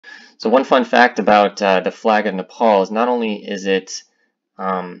So one fun fact about the flag of Nepal is not only is it,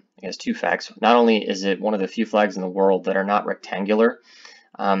 I guess two facts, not only is it one of the few flags in the world that are not rectangular,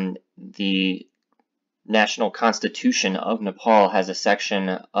 the National Constitution of Nepal has a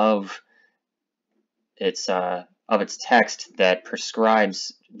section of its text that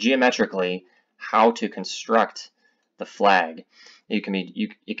prescribes geometrically how to construct the flag. It can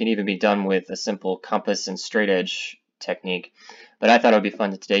even be done with a simple compass and straight edge technique. But I thought it would be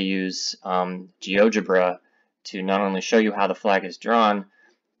fun to today use Geogebra to not only show you how the flag is drawn,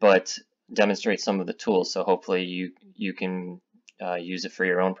 but demonstrate some of the tools. So hopefully you can use it for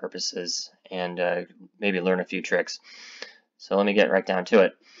your own purposes and maybe learn a few tricks. So let me get right down to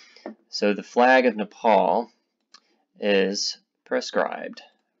it. So the flag of Nepal is prescribed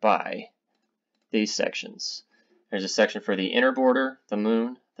by these sections. There's a section for the inner border, the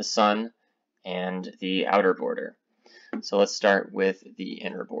moon, the sun, and the outer border. So let's start with the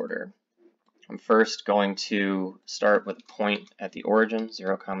inner border. I'm first going to start with a point at the origin,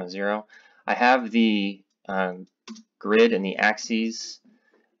 0, 0. I have the grid and the axes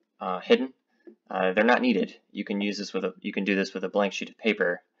hidden. They're not needed. You can use this do this with a blank sheet of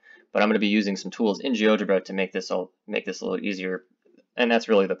paper, but I'm going to be using some tools in GeoGebra to make this a little easier, and that's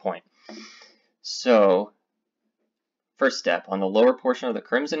really the point. So, first step, on the lower portion of the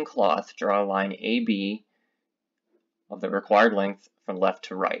crimson cloth, draw a line AB of the required length from left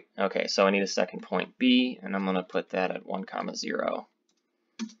to right. Okay, so I need a second point B, and I'm going to put that at 1, 0.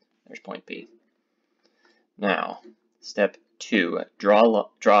 There's point B. Now, step 2,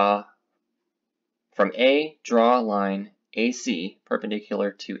 draw from A, draw a line AC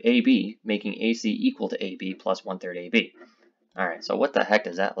perpendicular to AB, making AC equal to AB plus 1/3 AB. Alright, so what the heck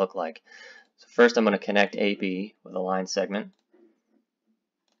does that look like? So first I'm going to connect AB with a line segment.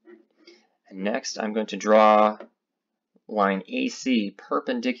 And next I'm going to draw line AC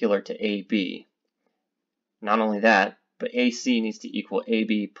perpendicular to AB. Not only that, but AC needs to equal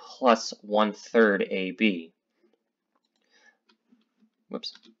AB plus 1/3 AB.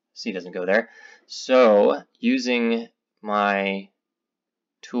 Whoops, C doesn't go there. So using my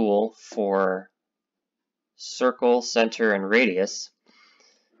tool for circle, center, and radius,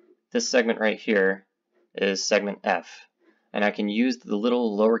 this segment right here is segment F. And I can use the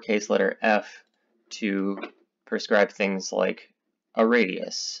little lowercase letter f to prescribe things like a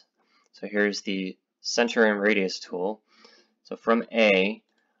radius. So here's the center and radius tool. So from A,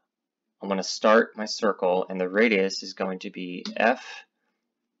 I'm going to start my circle, and the radius is going to be F.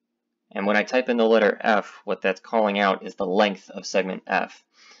 And when I type in the letter F, what that's calling out is the length of segment F.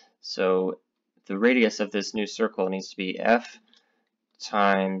 So the radius of this new circle needs to be F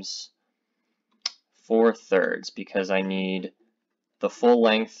times 4/3, because I need the full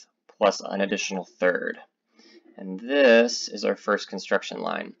length plus an additional third. And this is our first construction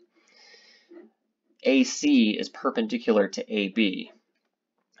line. AC is perpendicular to AB,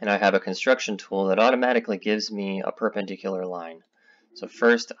 and I have a construction tool that automatically gives me a perpendicular line. So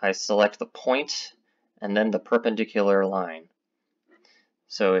first I select the point and then the perpendicular line.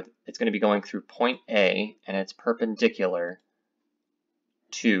 So it's going to be going through point A, and it's perpendicular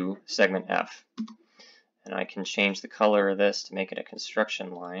to segment F. And I can change the color of this to make it a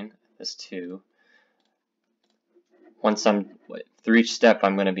construction line, this too. Through each step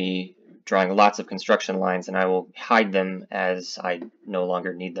I'm going to be drawing lots of construction lines, and I will hide them as I no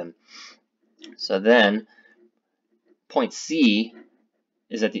longer need them. So then point C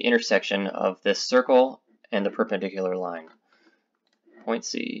is at the intersection of this circle and the perpendicular line. Point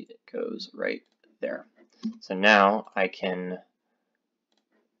C goes right there. So now I can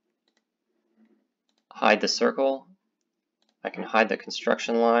hide the circle, I can hide the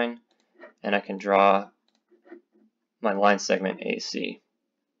construction line, and I can draw my line segment AC.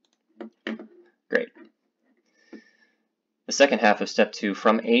 Great. The second half of step 2,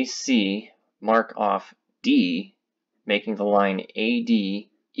 from AC, mark off D, making the line AD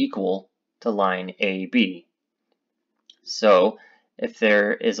equal to line AB. So if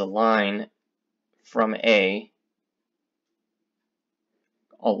there is a line from A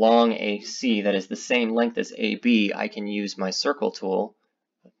along AC that is the same length as AB, I can use my circle tool,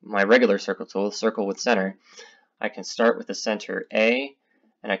 my regular circle tool, circle with center. I can start with the center A,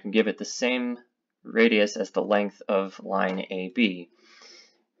 and I can give it the same radius as the length of line AB.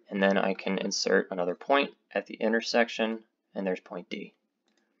 And then I can insert another point at the intersection, and there's point D.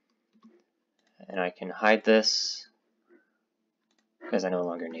 And I can hide this because I no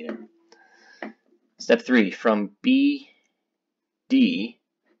longer need it. Step 3, from BD,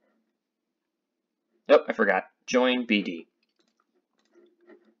 oh, I forgot, join BD.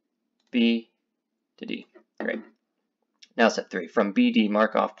 B to D, great. Now step 3, from BD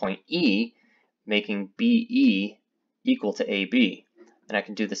mark off point E, making BE equal to AB. And I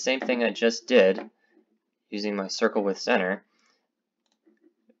can do the same thing I just did using my circle with center.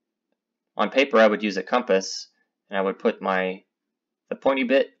 On paper I would use a compass, and I would put the pointy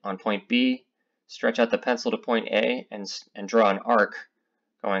bit on point B, stretch out the pencil to point A, and draw an arc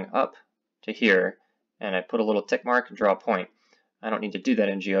going up to here, and I put a little tick mark and draw a point. I don't need to do that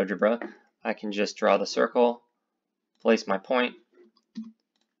in GeoGebra. I can just draw the circle, place my point,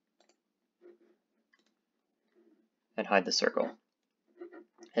 and hide the circle.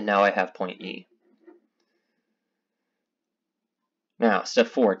 And now I have point E. Now, step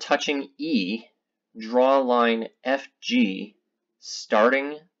 4, touching E, draw a line FG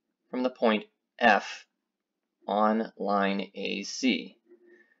starting from the point F on line AC.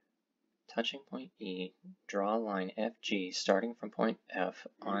 Touching point E, draw a line FG starting from point F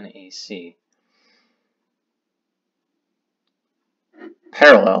on AC.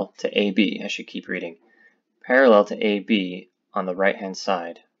 Parallel to AB, I should keep reading. Parallel to AB on the right-hand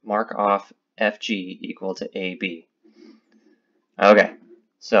side. Mark off FG equal to AB. Okay,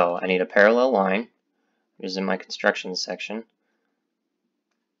 so I need a parallel line, which is in my construction section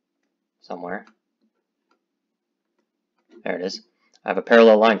somewhere. There it is. I have a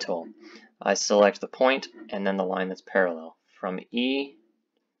parallel line tool. I select the point and then the line that's parallel. From E,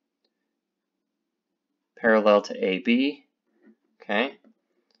 parallel to AB, okay.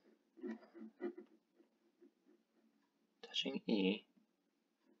 Touching E,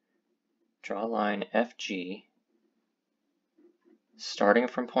 draw a line FG, starting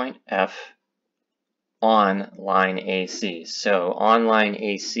from point F on line AC. So on line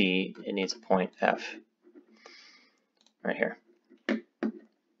AC, it needs a point F right here.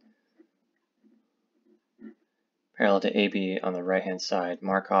 Parallel to AB on the right hand side.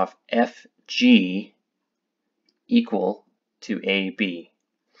 Mark off FG equal to AB.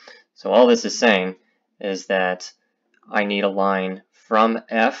 So all this is saying is that I need a line from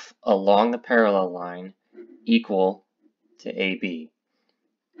F along the parallel line equal to AB.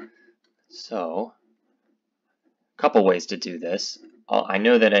 So a couple ways to do this. I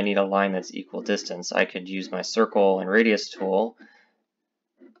know that I need a line that's equal distance. I could use my circle and radius tool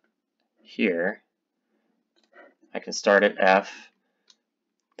here. I can start at F,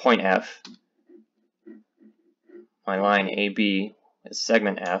 point F. My line AB is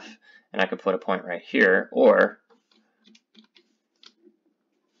segment F, and I could put a point right here, or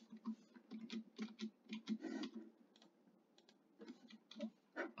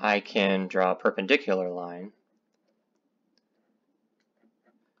I can draw a perpendicular line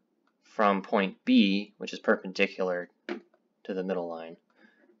from point B, which is perpendicular to the middle line.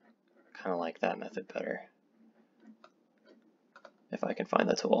 Kind of like that method better, if I can find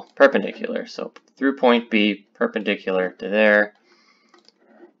the tool. Perpendicular, so through point B, perpendicular to there.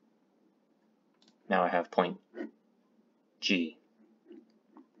 Now I have point G.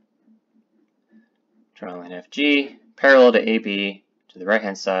 Draw a line FG, parallel to AB, to the right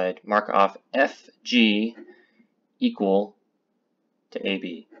hand side, mark off FG equal to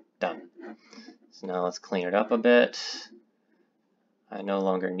AB. Done. So now let's clean it up a bit. I no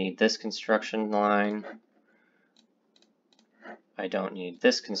longer need this construction line. I don't need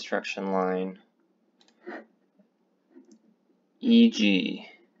this construction line. EG.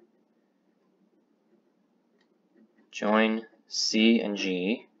 Join C and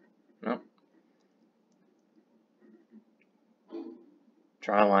G. Nope.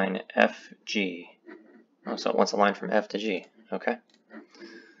 Draw a line FG. Oh, so it wants a line from F to G. Okay.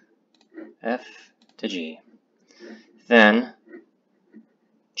 F to G. Then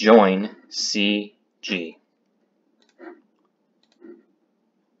join CG.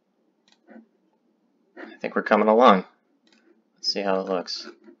 I think we're coming along. Let's see how it looks.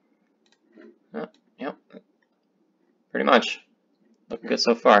 Oh, yep. Pretty much. Looking good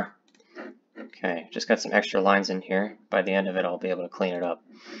so far. Okay, just got some extra lines in here. By the end of it, I'll be able to clean it up.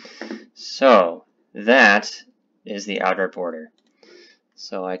 So that is the outer border.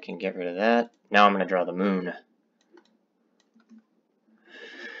 So I can get rid of that. Now I'm going to draw the moon.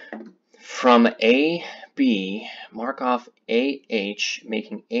 From AB, mark off AH,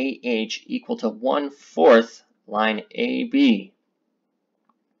 making AH equal to 1/4 line AB.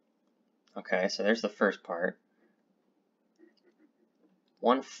 Okay, so there's the first part.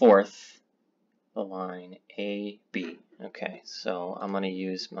 1/4 the line AB. Okay, so I'm going to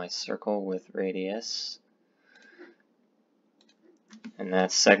use my circle with radius. And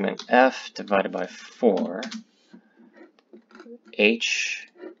that's segment F divided by 4. H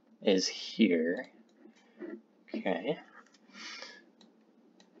is here. Okay.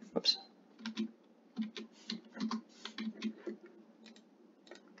 Whoops.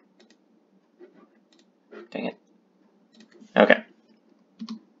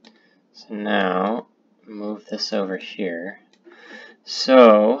 this over here.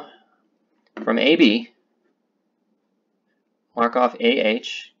 So from AB, mark off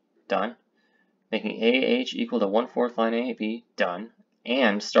AH, done. Making AH equal to 1/4 line AB, done.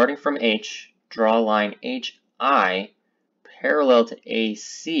 And starting from H, draw a line HI parallel to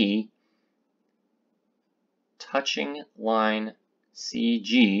AC, touching line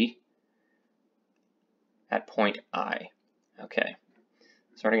CG at point I. Okay.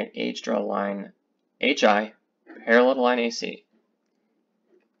 Starting at H, draw a line HI parallel to line AC.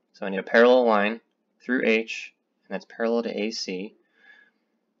 So I need a parallel line through H, and that's parallel to AC.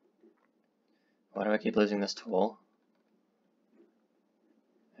 Why do I keep losing this tool?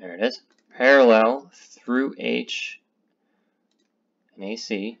 There it is. Parallel through H and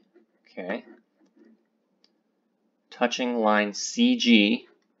AC. Okay. Touching line CG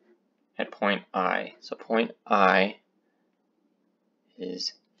at point I. So point I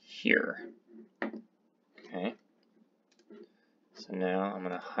is here. Okay. So now I'm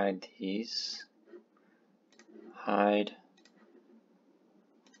going to hide these. Hide.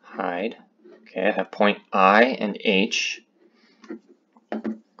 Hide. Okay, I have point I and H.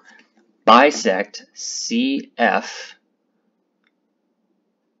 Bisect CF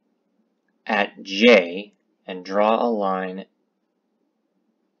at J and draw a line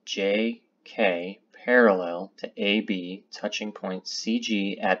JK parallel to AB touching point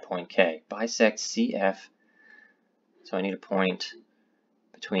CG at point K. Bisect CF, so I need a point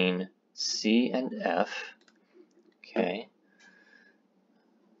between C and F. Okay.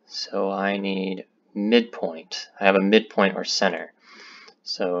 So I need midpoint. I have a midpoint or center.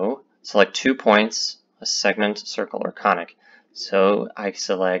 So select 2 points, a segment, circle, or conic. So I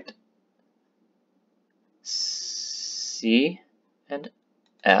select C and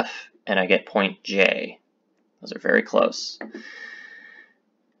F, and I get point J. Those are very close.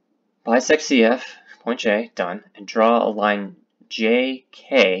 Bisect CF, point J, done, and draw a line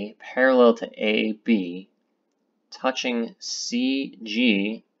JK parallel to AB, touching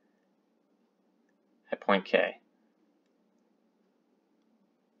CG at point K.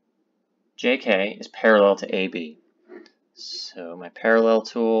 JK is parallel to AB. So my parallel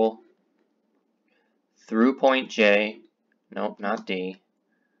tool through point J, nope, not D,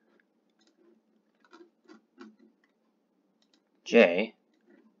 J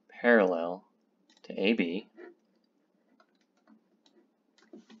parallel to AB.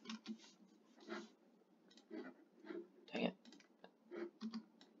 Dang it.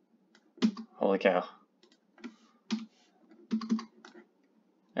 Holy cow.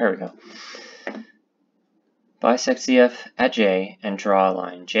 There we go. Bisect CF at J and draw a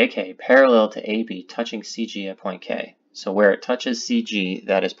line JK parallel to AB touching CG at point K. So where it touches CG,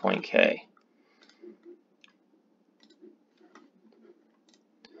 that is point K.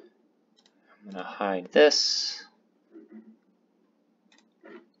 I'm going to hide this.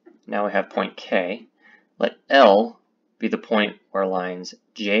 Now we have point K. Let L be the point where lines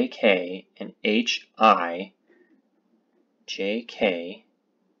JK and HI, JK,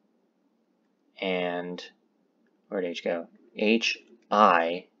 and where'd H go?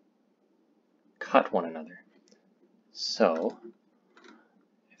 HI cut one another. So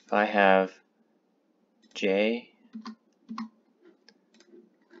if I have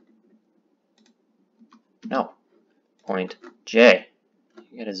point J,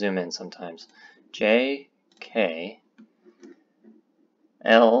 you gotta zoom in sometimes. JK,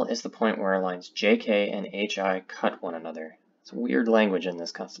 L is the point where lines JK and HI cut one another. It's weird language in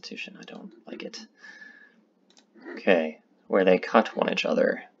this constitution. I don't like it. Okay, where they cut one each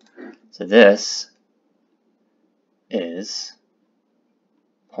other. So this is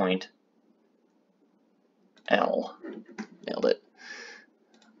point L. Nailed it.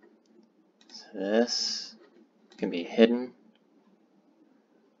 So this can be hidden.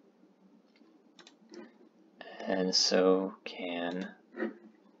 And so can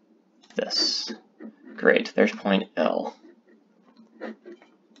this. Great, there's point L.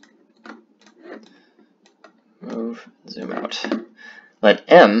 Move, zoom out. Let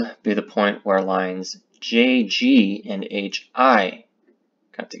M be the point where lines JG and HI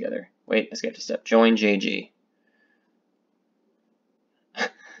cut together. Wait, I skipped a step. Join JG.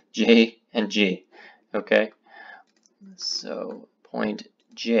 J and G. Okay. So point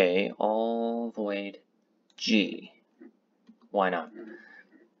J all the way to G. Why not?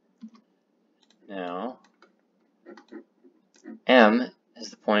 Now, M is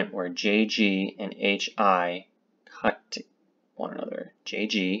the point where JG and HI cut to one another.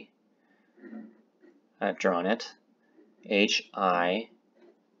 JG, I've drawn it. HI,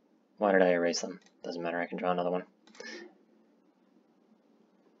 why did I erase them? Doesn't matter, I can draw another one.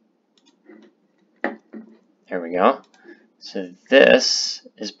 There we go. So this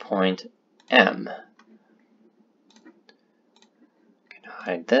is point M. I can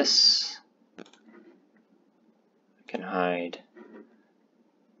hide this. I can hide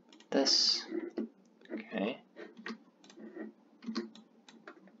this. Okay.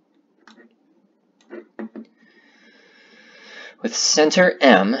 With center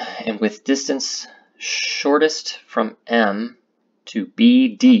M and with distance shortest from M to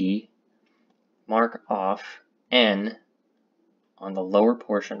BD, mark off N on the lower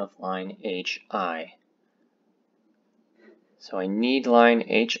portion of line HI. So I need line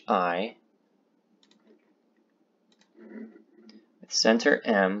HI with center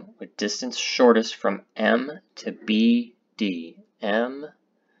M with distance shortest from M to BD. M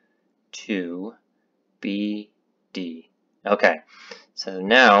to BD. Okay, so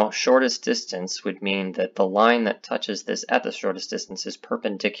now shortest distance would mean that the line that touches this at the shortest distance is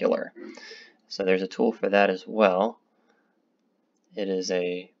perpendicular. So there's a tool for that as well.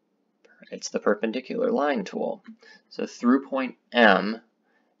 It's the perpendicular line tool. So through point M,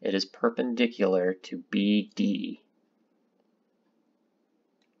 it is perpendicular to BD.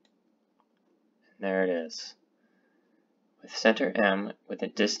 And there it is. With center M, with the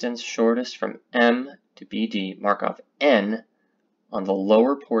distance shortest from M to BD, mark off N on the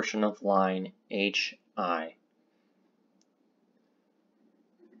lower portion of line HI.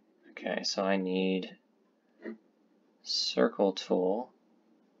 Okay, so I need circle tool,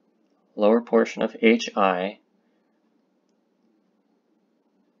 lower portion of HI,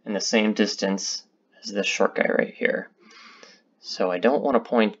 and the same distance as this short guy right here. So I don't want a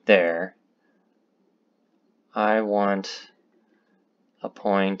point there. I want a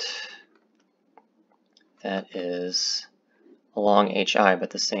point that is along HI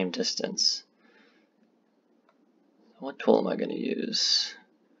but the same distance. What tool am I going to use?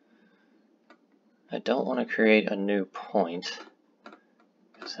 I don't want to create a new point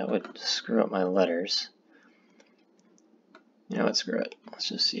because that would screw up my letters. You know what, screw it. Let's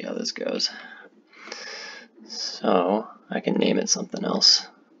just see how this goes. So I can name it something else.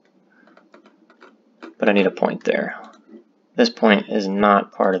 But I need a point there. This point is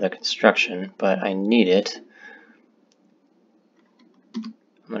not part of the construction, but I need it. I'm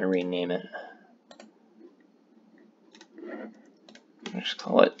going to rename it. I'll just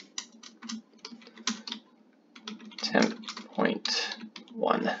call it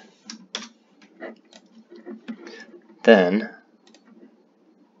temp.1. Then,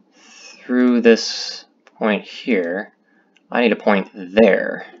 through this point here, I need a point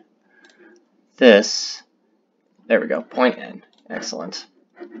there. This, there we go, point N. Excellent.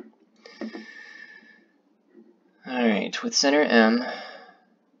 Alright, with center M,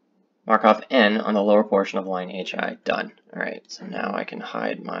 mark off N on the lower portion of line HI. Done. Alright, so now I can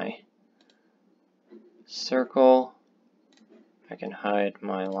hide my circle. I can hide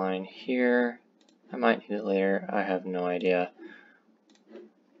my line here. I might need it later. I have no idea.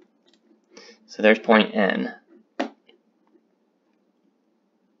 So there's point N.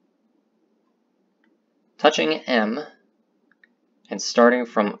 Touching M and starting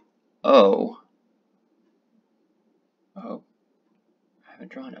from O. I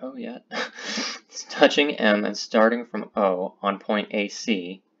haven't drawn O yet. Touching M and starting from O on point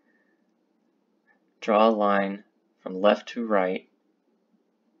AC. Draw a line from left to right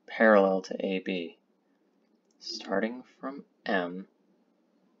parallel to AB. Starting from M,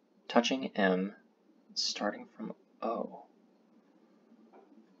 touching M, starting from O.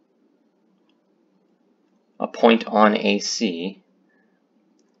 A point on AC.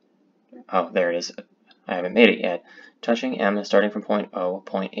 Oh, there it is. I haven't made it yet. Touching M and starting from point O,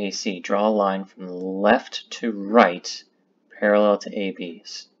 point AC. Draw a line from left to right parallel to AB.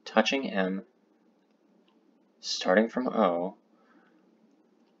 Touching M, starting from O,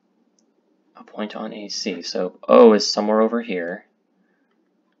 a point on AC. So O is somewhere over here.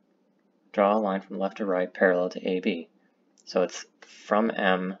 Draw a line from left to right parallel to AB. So it's from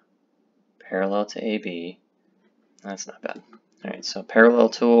M parallel to AB. That's not bad. Alright, so parallel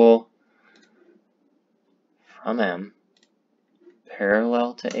tool from M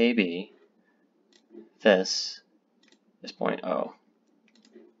parallel to AB. This is point O.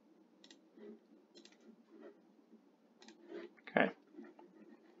 Okay.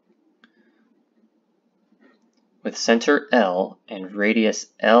 With center L and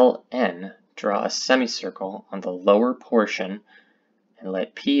radius LN, draw a semicircle on the lower portion and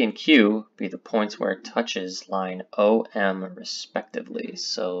let P and Q be the points where it touches line OM respectively.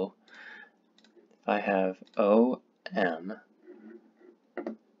 So if I have OM,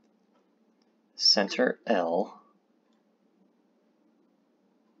 center L,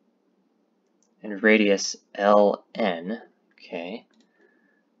 and and radius LN. Okay,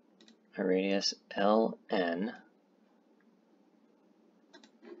 a radius LN.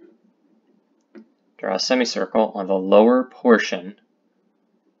 Draw a semicircle on the lower portion.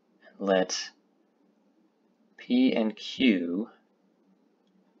 Let P and Q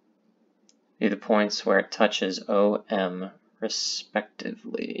be the points where it touches OM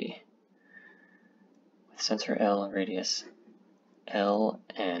respectively. With center L and radius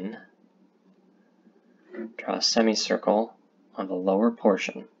LN. Draw a semicircle on the lower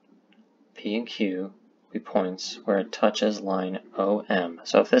portion. P and Q be points where it touches line OM.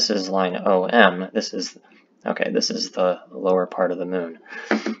 So if this is line OM, this is the lower part of the moon.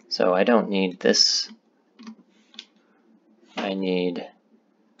 So I don't need this. I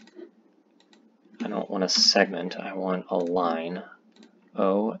don't want a segment, I want a line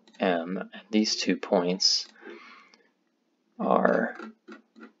OM, and these 2 points are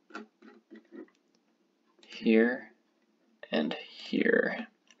here and here,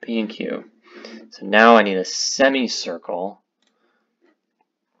 P and Q. So now I need a semicircle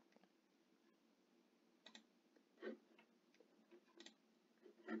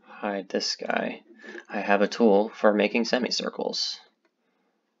hide this guy. I have a tool for making semicircles.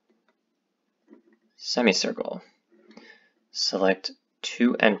 Semicircle. Select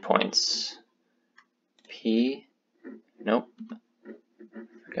 2 endpoints. P, nope,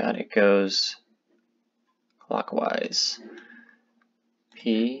 forgot it goes clockwise.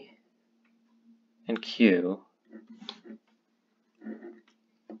 P and Q.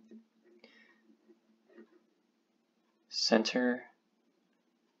 Center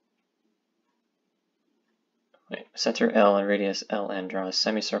L and radius LN. Draw a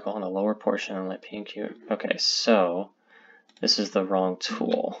semicircle on the lower portion and let P and Q. Okay, so this is the wrong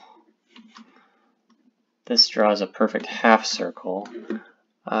tool. This draws a perfect half circle.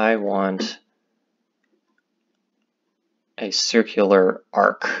 I want a circular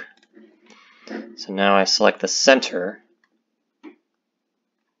arc. So now I select the center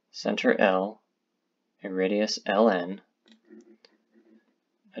L, and radius LN.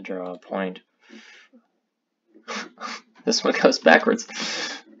 I draw a point. This one goes backwards.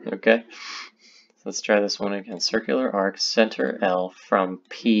 Okay, so let's try this one again. Circular arc, center L from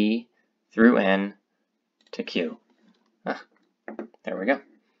P through N to Q. There we go.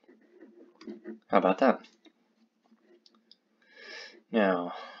 How about that?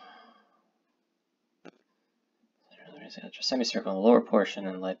 Now, semicircle in the lower portion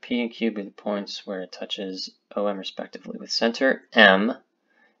and let P and Q be the points where it touches OM respectively. With center M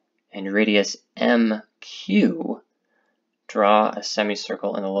and radius MQ, draw a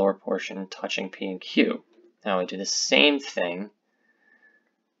semicircle in the lower portion touching P and Q. Now I do the same thing.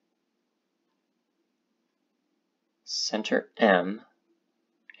 Center M,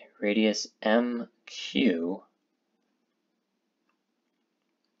 radius MQ.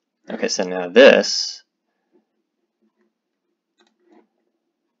 Okay, so now this,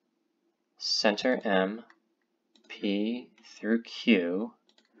 center M, P through Q,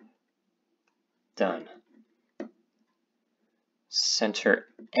 done. Center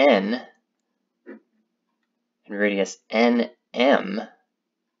N and radius NM,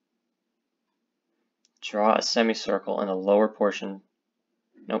 draw a semicircle in the lower portion,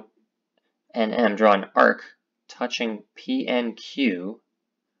 nope, NM, draw an arc touching P and Q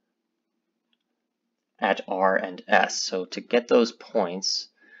at R and S. So to get those points,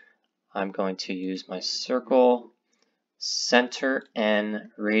 I'm going to use my circle, center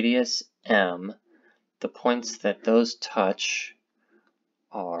N, radius M. The points that those touch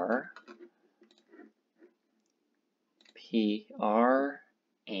are P, R,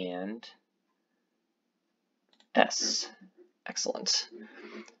 and S. Excellent.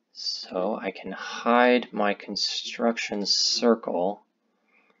 So I can hide my construction circle,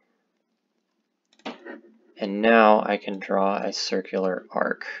 and now I can draw a circular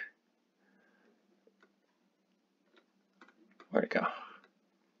arc. Where'd it go?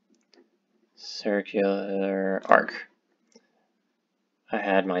 Circular arc. I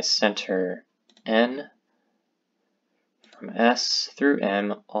had my center N from S through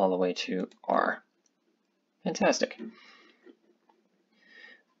M all the way to R. Fantastic.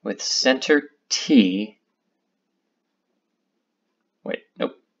 With center T, wait,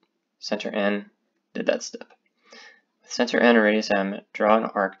 nope, center N, did that step. With center N and radius M, draw an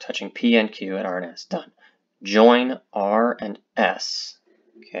arc touching P and Q at R and S. Done. Join R and S.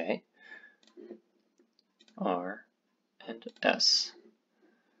 Okay. R and S.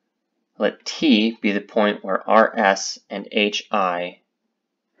 Let T be the point where RS and HI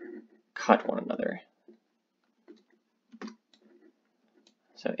cut one another.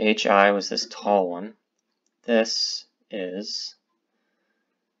 So HI was this tall one. This is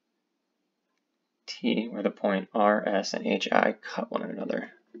T, where the point R, S, and HI cut one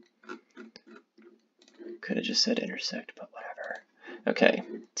another. Could have just said intersect, but whatever. Okay,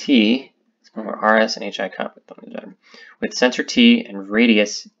 T is where RS and HI cut with center T and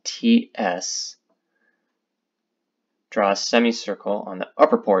radius TS. Draw a semicircle on the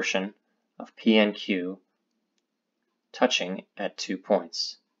upper portion of P and Q, touching at 2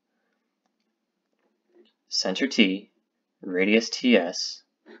 points. Center T, radius TS.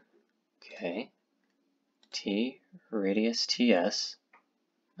 Okay, T, radius TS.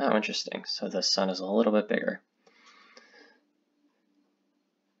 Oh, interesting. So the sun is a little bit bigger.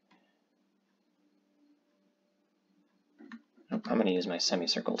 Nope, I'm going to use my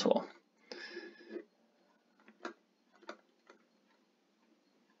semicircle tool.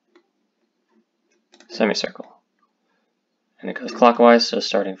 Semicircle. And it goes clockwise, so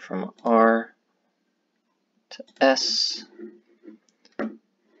starting from R to S.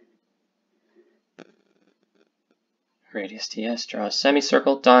 Radius TS, draw a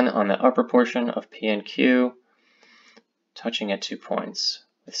semicircle done on the upper portion of P and Q, touching at 2 points.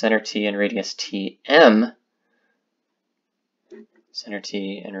 With center T and radius TM, center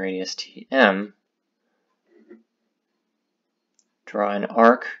T and radius TM, draw an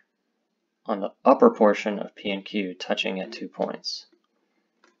arc on the upper portion of P and Q, touching at 2 points.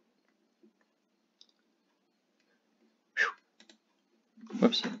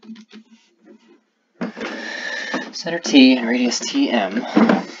 Whoops. Center T and radius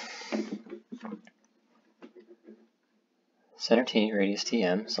TM. Center T, radius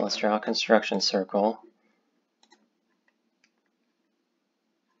TM. So let's draw a construction circle.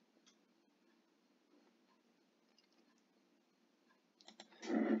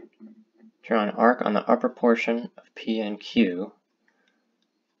 Draw an arc on the upper portion of P and Q,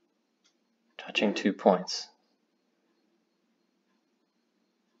 touching 2 points.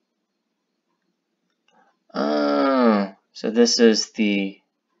 Oh, so this is the,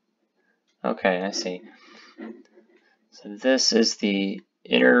 okay, I see. So this is the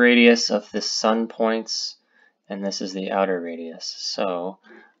inner radius of the sun points, and this is the outer radius. So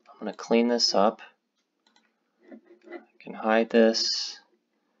I'm going to clean this up. I can hide this.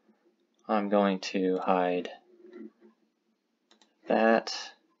 I'm going to hide that.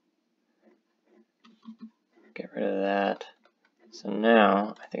 Get rid of that. So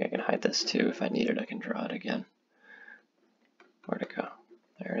now I think I can hide this too. If I need it, I can draw it again. Where'd it go?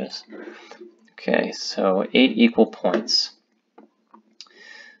 There it is. Okay, so 8 equal points.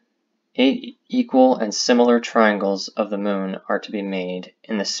 8 equal and similar triangles of the moon are to be made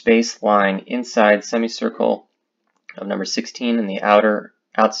in the space lying inside semicircle of number 16 and the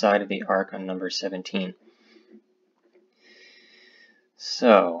outside of the arc on number 17.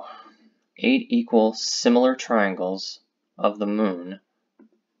 So 8 equal similar triangles of the moon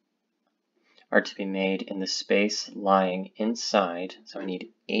are to be made in the space lying inside. So I need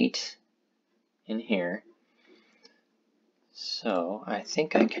 8 in here. So I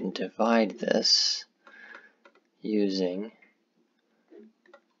think I can divide this using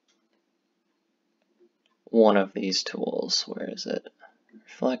one of these tools. Where is it?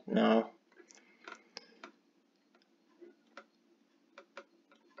 Reflect? No.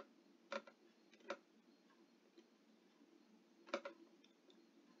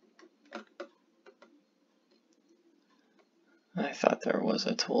 I thought there was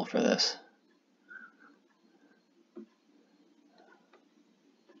a tool for this.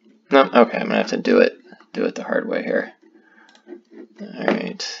 No, okay, I'm gonna have to do it the hard way here.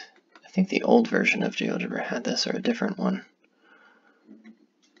 Alright. I think the old version of Geogebra had this, or a different one.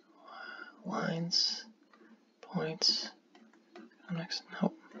 Lines, points, next,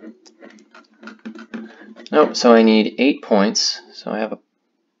 nope. Nope, so I need 8 points, so I have a...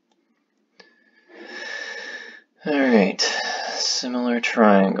 Alright, similar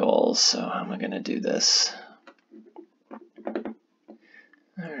triangles, so how am I gonna do this?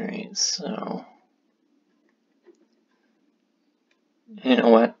 Alright, so... You know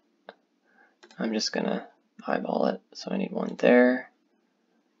what? I'm just gonna eyeball it, so I need one there,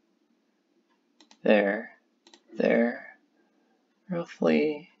 there,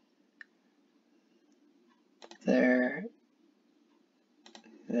 roughly, there,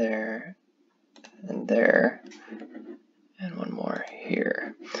 and there, and one more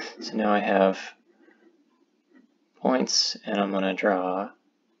here. So now I have points, and I'm going to draw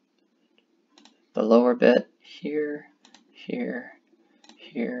the lower bit here, here,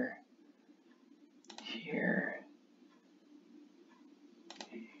 here, here,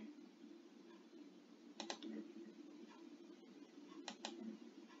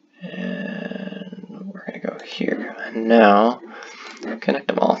 here. And now connect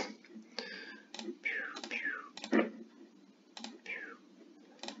them all.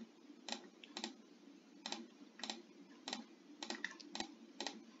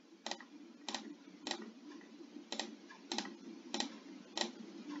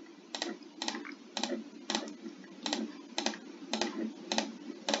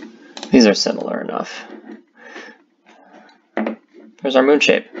 These are similar enough. There's our moon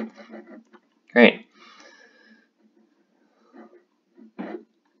shape. Great.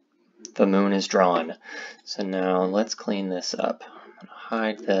 The moon is drawn. So now let's clean this up. I'm going to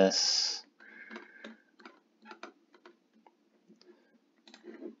hide this.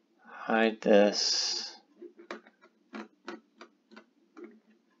 Hide this.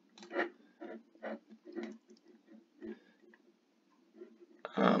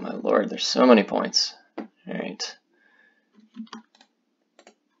 Oh my lord, there's so many points. Alright.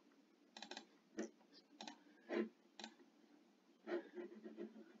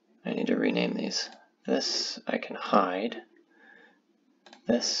 I need to rename these. This I can hide.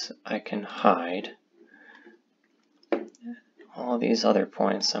 This I can hide. All these other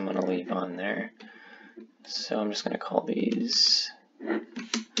points I'm going to leave on there. So I'm just going to call these, I'm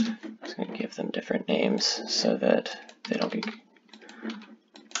just going to give them different names so that they don't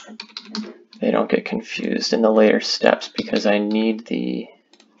get confused in the later steps, because I need the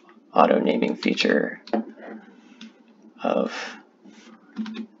auto naming feature of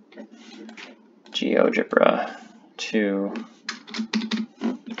Geogebra to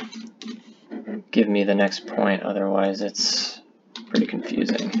give me the next point, otherwise it's pretty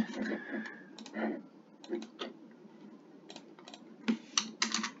confusing.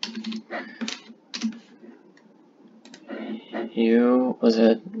 U was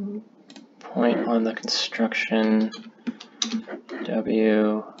a point on the construction,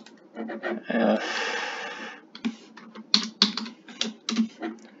 W, F,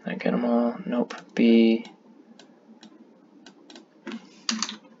 I get them all, nope, B,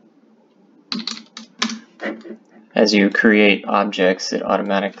 as you create objects, it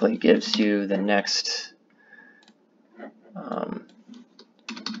automatically gives you the next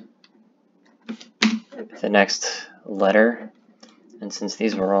letter, and since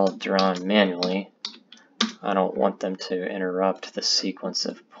these were all drawn manually, I don't want them to interrupt the sequence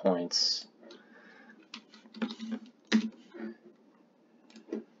of points.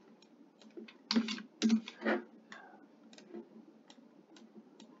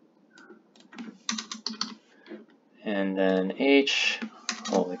 And then H,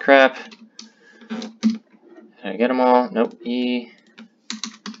 holy crap. Did I get them all? Nope. E,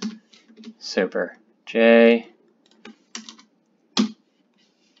 super. J,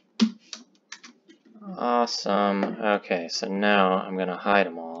 awesome. Okay, so now I'm going to hide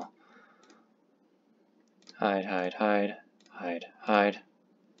them all. Hide, hide, hide, hide, hide,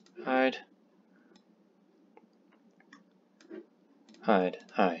 hide. Hide,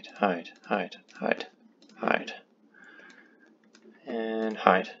 hide, hide, hide, hide, hide. And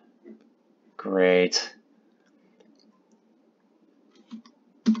hide. Great.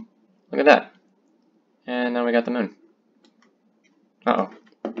 Look at that. And now we got the moon. Uh-oh.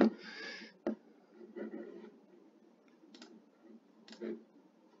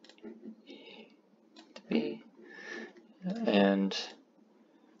 B. And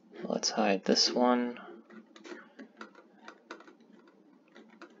let's hide this one.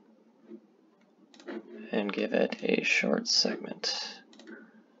 And give it a short segment.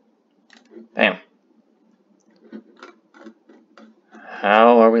 Bam.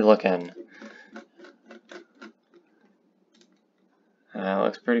 How are we looking? That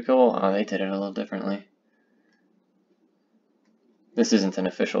looks pretty cool. Oh, they did it a little differently. This isn't an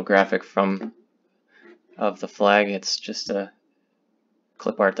official graphic of the flag, it's just a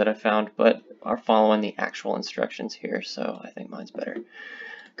clip art that I found, but are following the actual instructions here, so I think mine's better.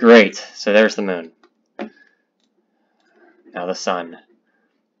 Great, so there's the moon. Now the sun.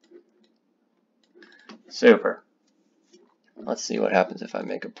 Super. Let's see what happens if I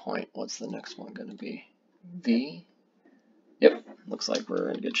make a point. What's the next one going to be? V? Yep, looks like we're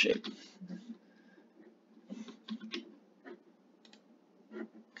in good shape.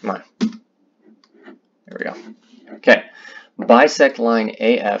 Come on. There we go. Okay. Bisect line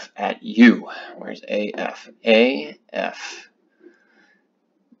AF at U. Where's AF? AF.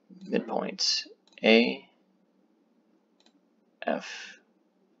 Midpoint. AF.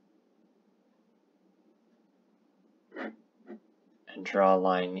 And draw a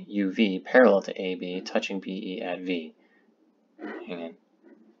line UV parallel to AB, touching BE at V. Hang on.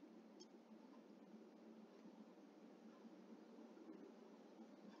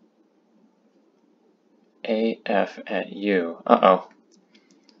 AF at U. Uh-oh.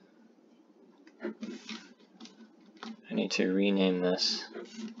 I need to rename this.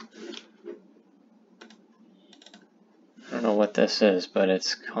 I don't know what this is, but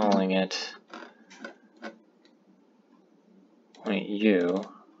it's calling it point U.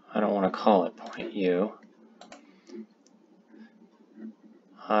 I don't want to call it point U.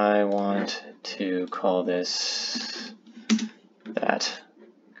 I want to call this that.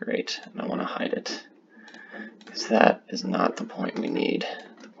 Great, and I want to hide it, because that is not the point we need.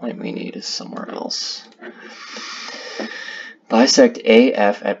 The point we need is somewhere else. Bisect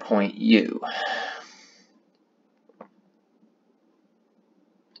AF at point U.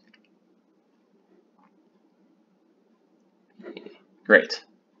 Great.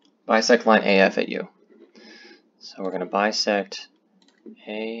 Bisect line AF at U. So we're going to bisect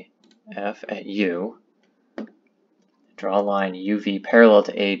AF at U. Draw a line UV parallel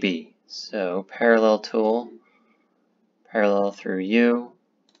to AB. So parallel tool, parallel through U.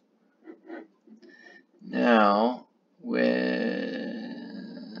 Now with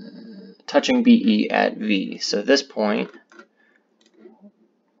touching BE at V. So this point,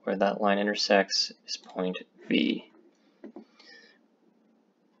 where that line intersects, is point V.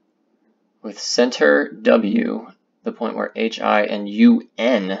 With center W, the point where HI and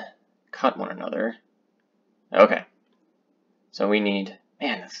UN cut one another. Okay. So we need,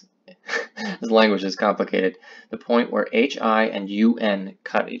 man, this language is complicated. The point where HI and UN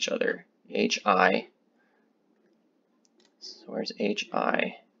cut each other. HI. So where's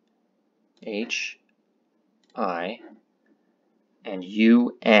HI? HI and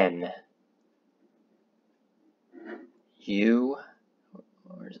UN.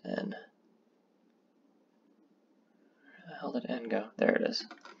 Where's N? Where the hell did N go? There it is.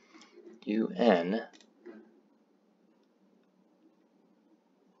 UN.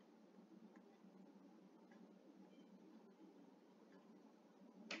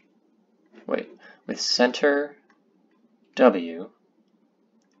 Wait, with center W,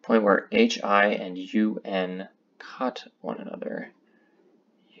 point where HI and UN cut one another.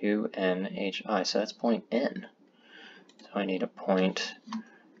 UN, HI, so that's point N. So I need a point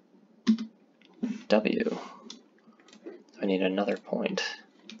W. So I need another point.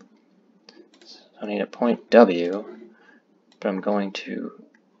 So I need a point W, but I'm going to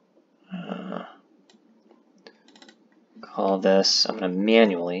call this, I'm going to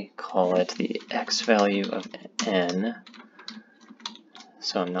manually call it the X value of N,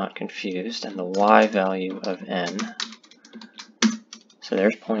 so I'm not confused, and the Y value of N. So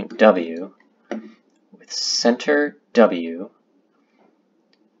there's point W, with center W,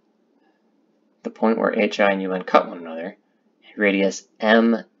 the point where HI and UN cut one another, radius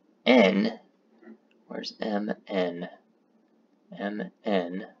MN, where's MN?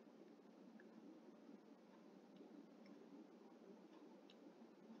 MN.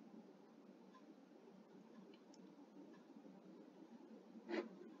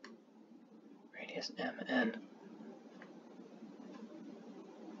 Radius MN.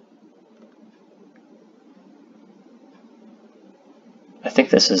 I think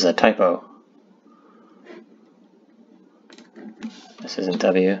this is a typo. This isn't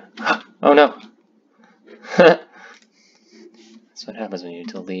W. Oh no! That's what happens when you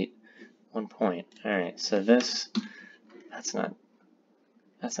delete one point. Alright, so this, that's not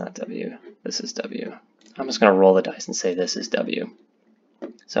W. This is W. I'm just going to roll the dice and say this is W.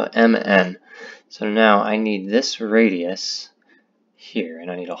 So MN. So now I need this radius here, and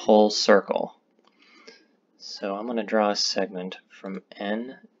I need a whole circle. So I'm going to draw a segment from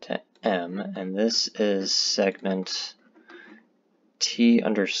N to M, and this is segment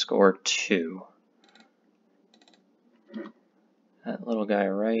T_2. That little guy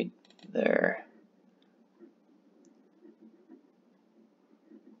right there.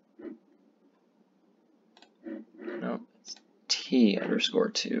 No, it's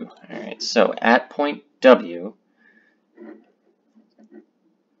T_2. Alright, so at point W, I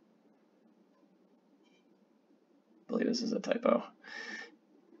believe this is a typo.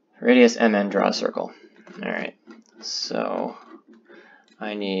 Radius MN, draw a circle. Alright, so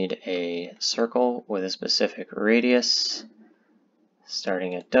I need a circle with a specific radius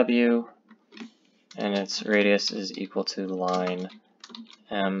starting at W, and its radius is equal to line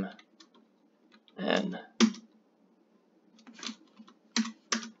MN.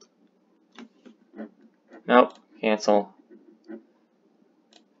 Nope, cancel.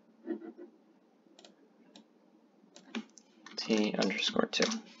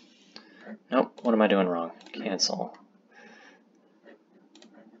 T_2. Nope, what am I doing wrong? Cancel.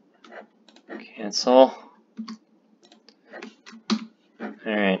 Cancel.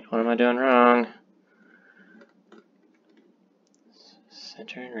 Alright, what am I doing wrong?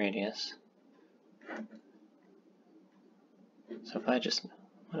 radius. So what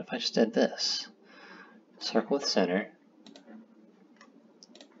if I just did this? Circle with center.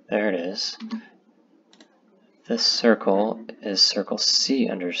 There it is. This circle is circle C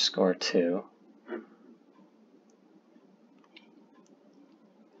underscore 2.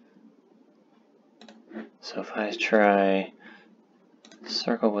 So if I try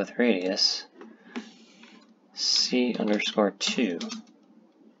circle with radius, C underscore 2,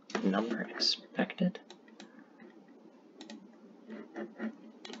 number expected.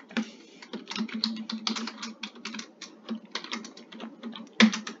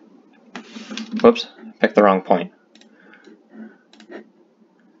 Whoops, picked the wrong point.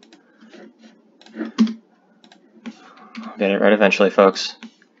 I'll get it right eventually, folks.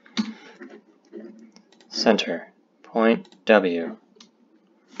 Center, point W,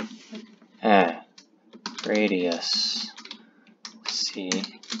 at radius C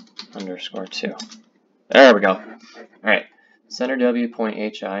underscore 2. There we go. Alright, center W, point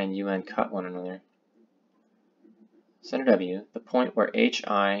HI, and UN cut one another. Center W, the point where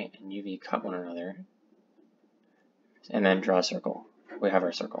HI and UV cut one another, and then draw a circle. We have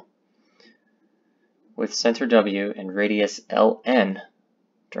our circle. With center W and radius LN,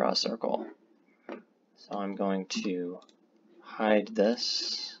 draw a circle. So I'm going to hide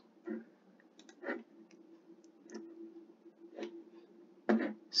this.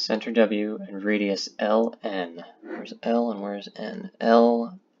 Center W and radius LN. Where's L and where's N?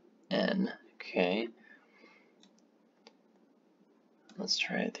 LN. Okay. Let's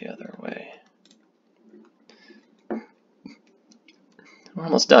try it the other way. We're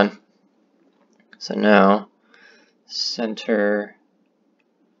almost done. So now, center,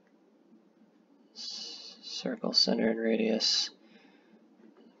 circle, center, and radius.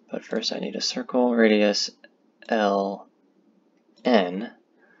 But first I need a circle, radius LN.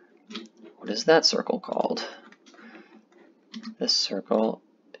 What is that circle called? This circle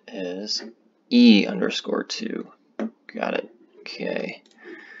is E underscore 2. Got it. Okay.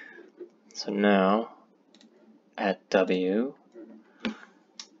 So now, at W,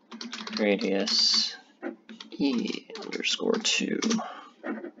 radius E underscore 2.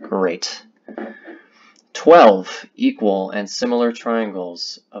 Great. 12 equal and similar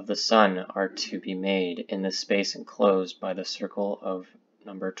triangles of the sun are to be made in the space enclosed by the circle of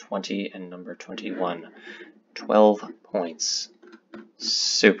number 20 and number 21. 12 points.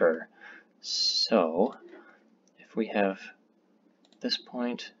 Super. So, if we have this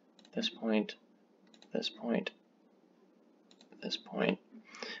point, this point, this point, this point,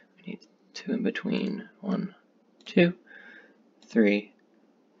 we need 2 in between. 1, 2, 3,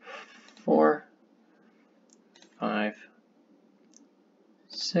 4, 5,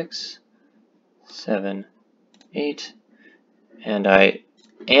 6, 7, 8, and I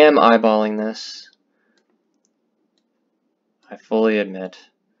am eyeballing this. I fully admit,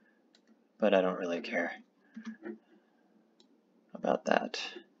 but I don't really care about that.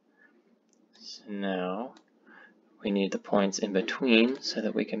 So now we need the points in between so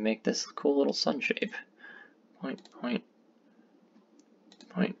that we can make this cool little sun shape. Point, point,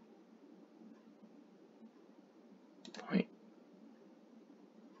 point, point,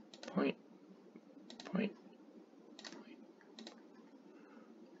 point, point, point.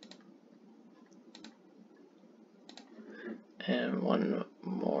 And one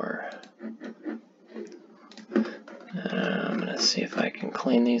more. I'm going to see if I can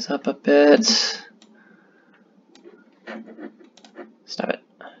clean these up a bit. Stop it.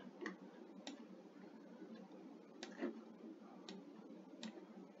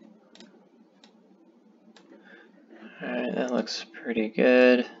 Alright, that looks pretty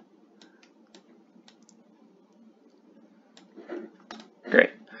good.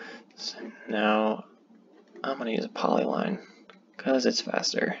 Great. So now I'm going to use a polyline because it's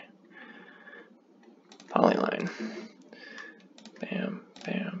faster. Polyline. Bam,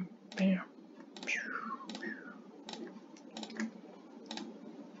 bam, bam.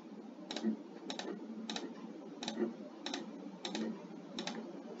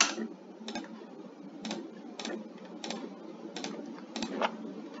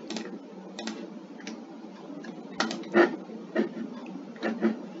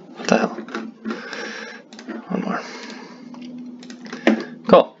 What the hell? One more.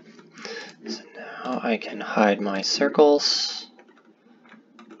 Cool. So now I can hide my circles.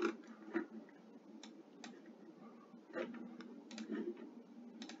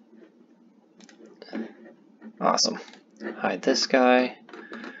 Awesome. Hide this guy.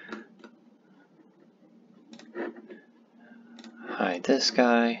 Hide this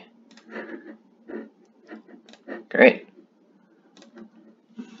guy. Great.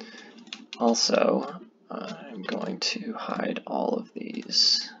 Also, I'm going to hide all of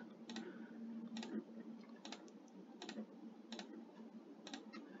these.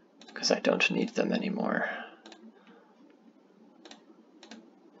 Because I don't need them anymore.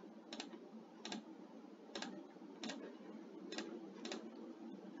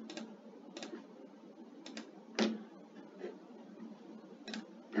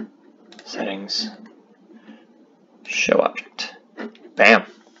 Settings, show object. Bam!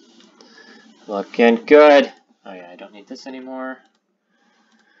 Looking good. Oh yeah, I don't need this anymore.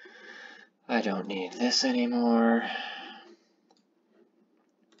 I don't need this anymore.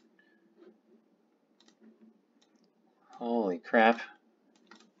 Holy crap.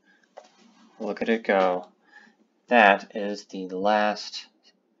 Look at it go. That is the last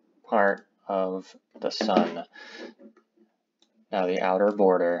part of the sun. Now the outer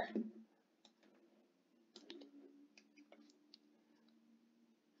border.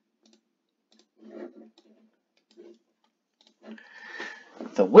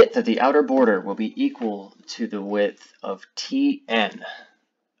 The width of the outer border will be equal to the width of Tn.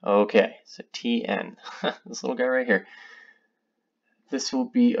 Okay, so Tn, this little guy right here. This will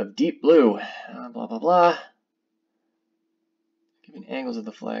be of deep blue, blah, blah, blah. Given angles of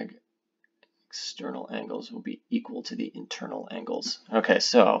the flag, external angles will be equal to the internal angles. Okay,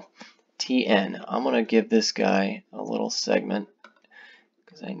 so Tn, I'm going to give this guy a little segment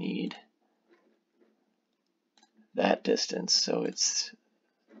because I need that distance. So it's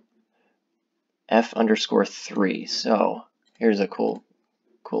f underscore 3. So here's a cool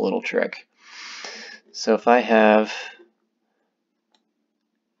little trick. So if I have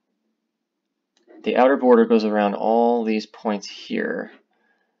the outer border goes around all these points here.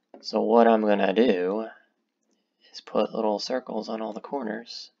 So what I'm going to do is put little circles on all the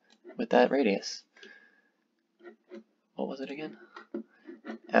corners with that radius. What was it again?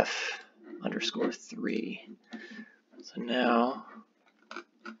 F underscore 3. So now,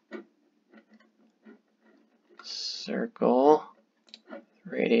 circle,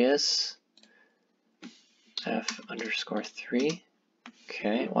 radius, F underscore 3.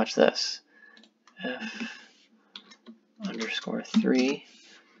 Okay, watch this. F underscore 3.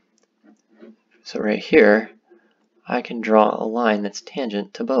 So right here, I can draw a line that's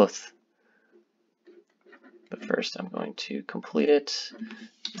tangent to both. But first I'm going to complete it.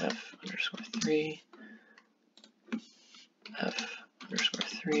 F underscore 3. F underscore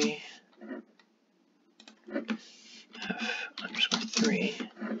 3. F underscore 3.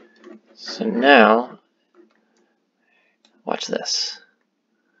 So now, watch this.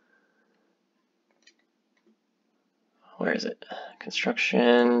 Where is it?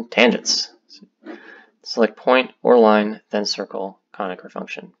 Construction, tangents. Select point or line, then circle, conic or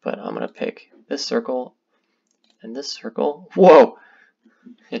function. But I'm going to pick this circle and this circle. Whoa!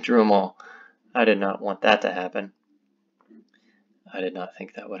 It drew them all. I did not want that to happen. I did not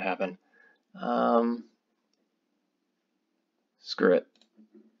think that would happen. Screw it.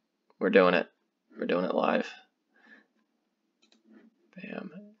 We're doing it. We're doing it live.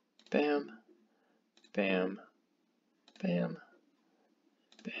 Bam, bam, bam, bam,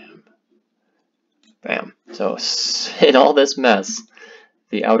 bam, bam. So in all this mess,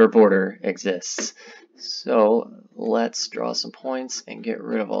 the outer border exists. So let's draw some points and get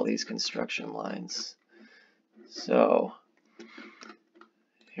rid of all these construction lines. So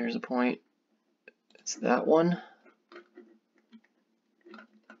here's a point. It's that one.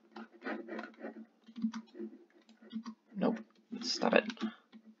 Nope. Stop it.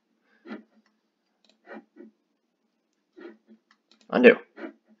 Undo.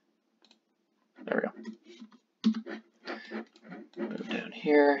 There we go. Move down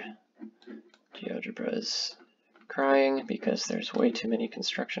here. Geogebra is crying because there's way too many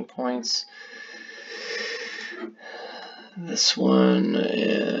construction points. This one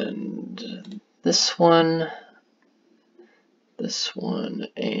and this one. This one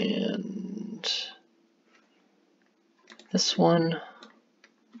and this one.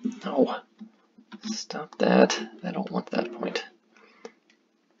 No. Stop that. I don't want that point.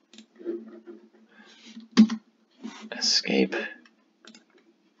 Escape.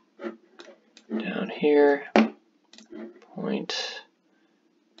 Down here. Point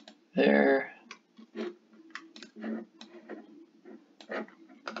there.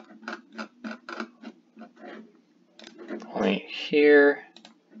 Point here.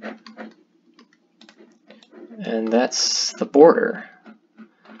 And that's the border.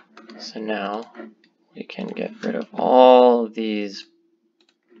 So now we can get rid of all of these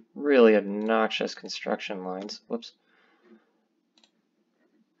really obnoxious construction lines. Whoops.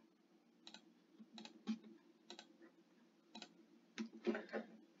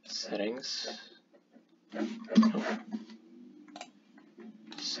 settings,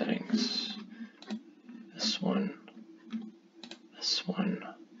 settings, this one,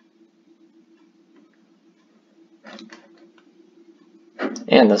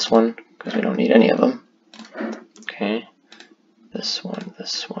 and this one, because we don't need any of them. Okay, this one,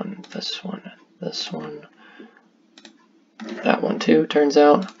 this one, this one, this one. That one too, turns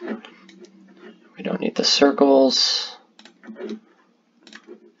out. We don't need the circles.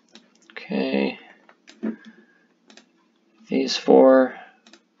 Okay. These four.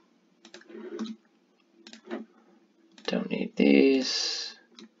 Don't need these.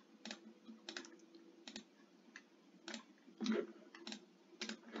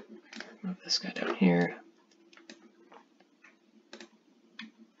 Move this guy down here.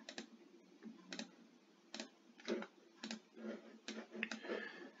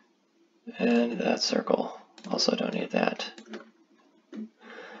 And that circle. Also don't need that.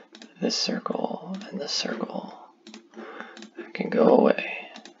 This circle and this circle can go away.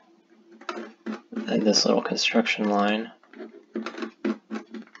 And this little construction line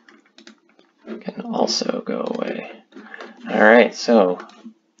can also go away. Alright, so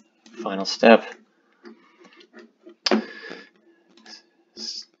final step.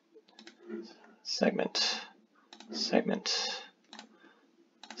 Segment, segment,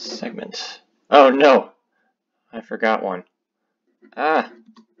 segment. Oh no! I forgot one. Ah!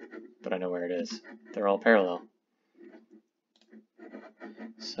 But I know where it is. They're all parallel.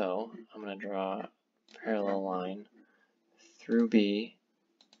 So I'm going to draw a parallel line through B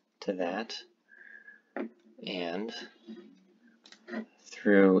to that, and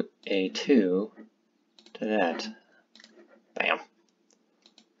through A2 to that. Bam.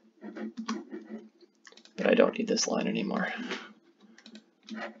 But I don't need this line anymore.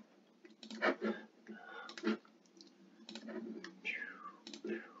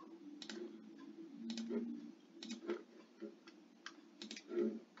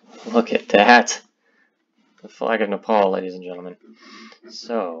 Look at that! The flag of Nepal, ladies and gentlemen.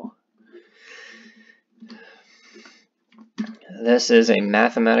 So, this is a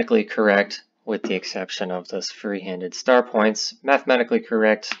mathematically correct, with the exception of this free-handed star points, mathematically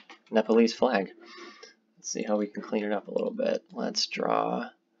correct Nepalese flag. Let's see how we can clean it up a little bit. Let's draw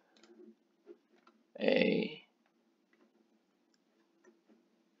a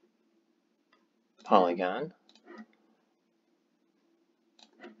polygon.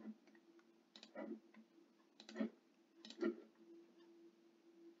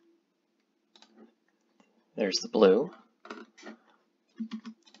 There's the blue.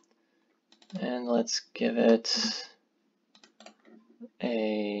 And let's give it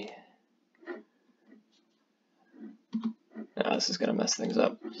a... Oh, this is going to mess things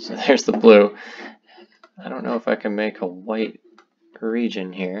up. So there's the blue. I don't know if I can make a white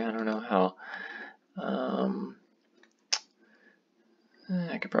region here. I don't know how.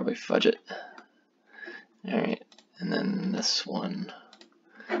 I could probably fudge it. Alright, and then this one.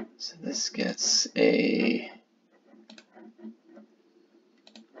 So this gets a...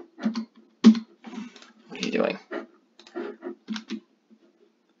 What are you doing? I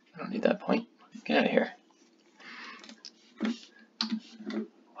don't need that point. Get out of here.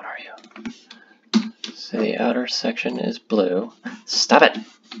 What are you? So the outer section is blue. Stop it!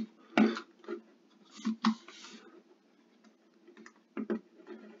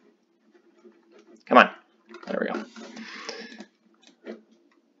 Come on. There we go.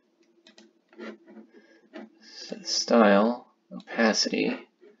 So the style, opacity,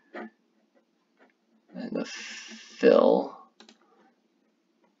 and the fill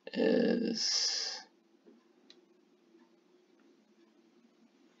is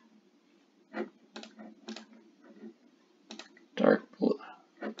dark blue.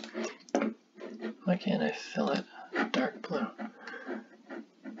 Why can't I fill it dark blue?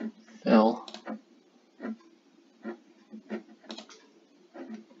 Fill.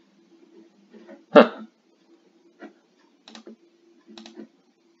 Huh.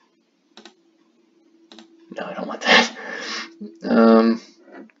 No, I don't want that.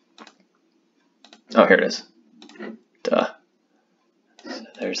 Oh, here it is. Duh. So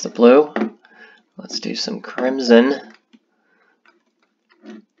there's the blue. Let's do some crimson.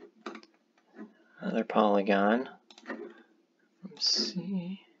 Another polygon. From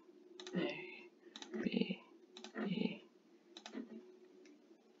C, A, B, E.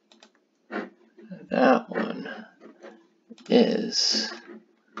 That one is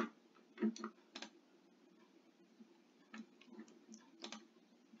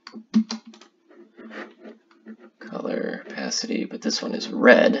color opacity, but this one is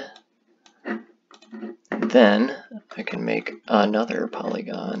red. And then I can make another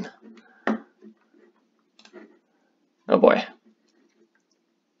polygon. Oh boy.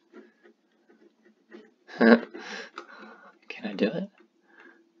 Can I do it?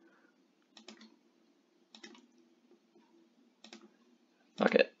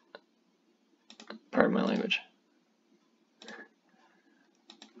 Fuck it. Pardon my language.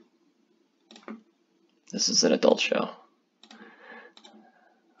 This is an adult show.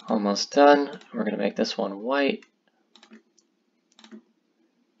 Almost done. We're going to make this one white.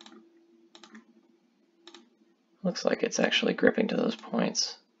 Looks like it's actually gripping to those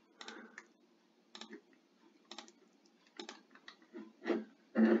points.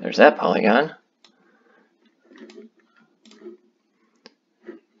 There's that polygon.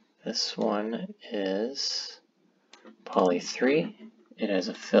 This one is poly 3. It has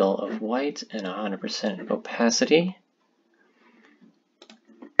a fill of white and 100% opacity.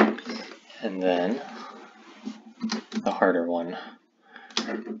 And then the harder one.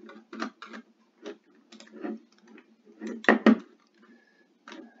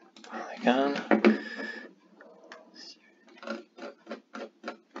 Polygon.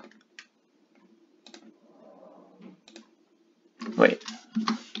 Wait.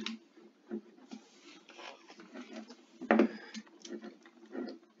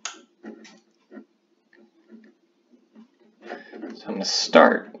 So I'm going to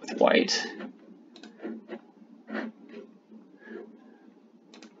start with white.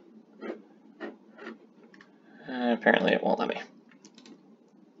 Apparently it won't let me.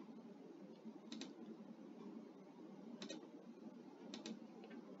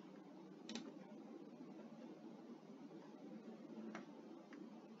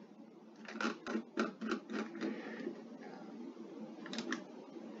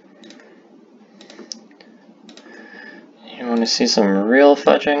 You want to see some real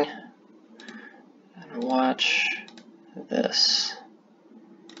fudging? Watch this.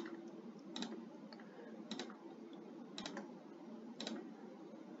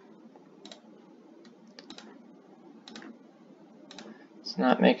 It's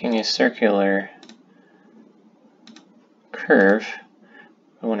not making a circular curve,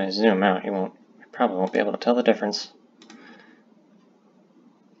 but when I zoom out, you probably won't be able to tell the difference.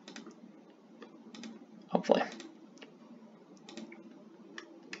 Hopefully.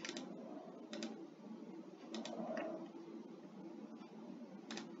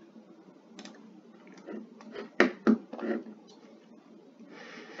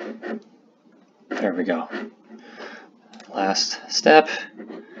 There we go. Last step.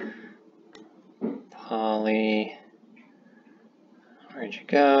 Poly. Where'd you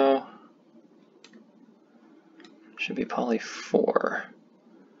go? Should be poly 4.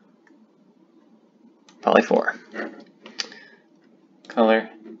 Poly 4. Color,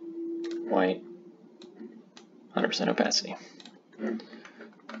 white, 100% opacity.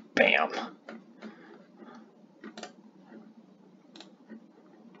 Bam.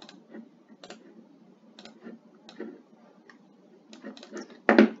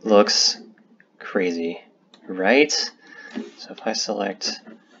 Looks crazy, right? So if I select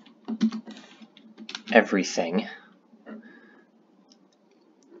everything,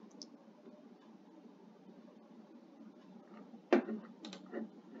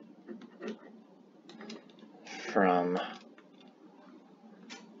 from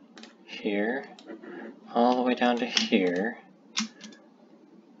here all the way down to here,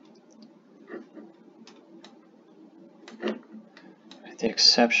 with the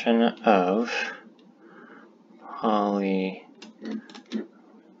exception of poly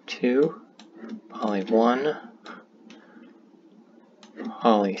 2, poly 1,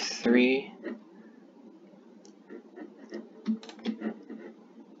 poly 3,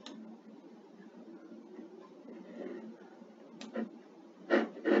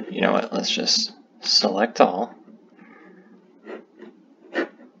 you know what, let's just select all.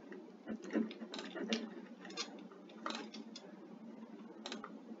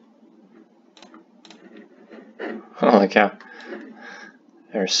 Holy cow,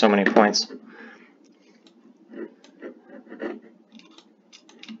 there are so many points.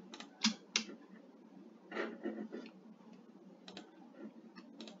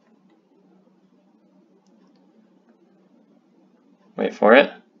 Wait for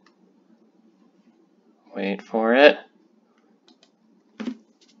it. Wait for it.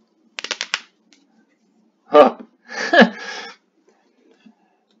 Oh.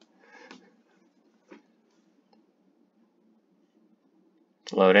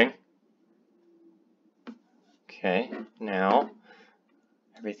 Loading. Okay, now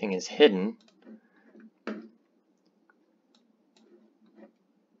everything is hidden.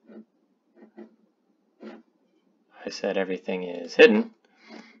 I I said, everything is hidden.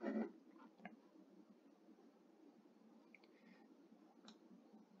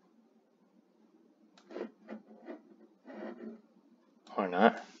 Or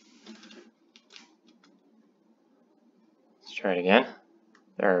not. Let's try it again.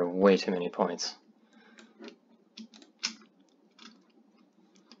 There are way too many points.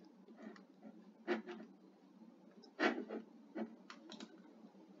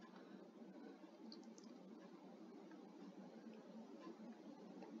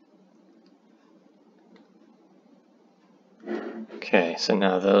 Okay, so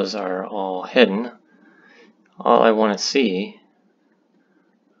now those are all hidden. All I want to see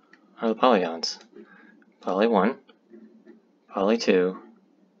are the polygons. Poly 1, poly 2,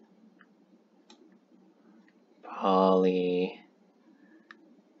 poly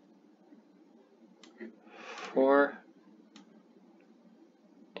 4,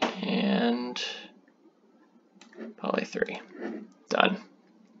 and poly 3. Done.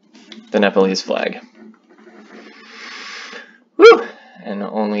 The Nepalese flag. Woo! And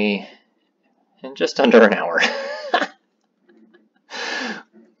only in just under an hour.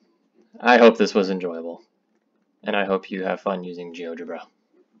 I hope this was enjoyable, and I hope you have fun using GeoGebra.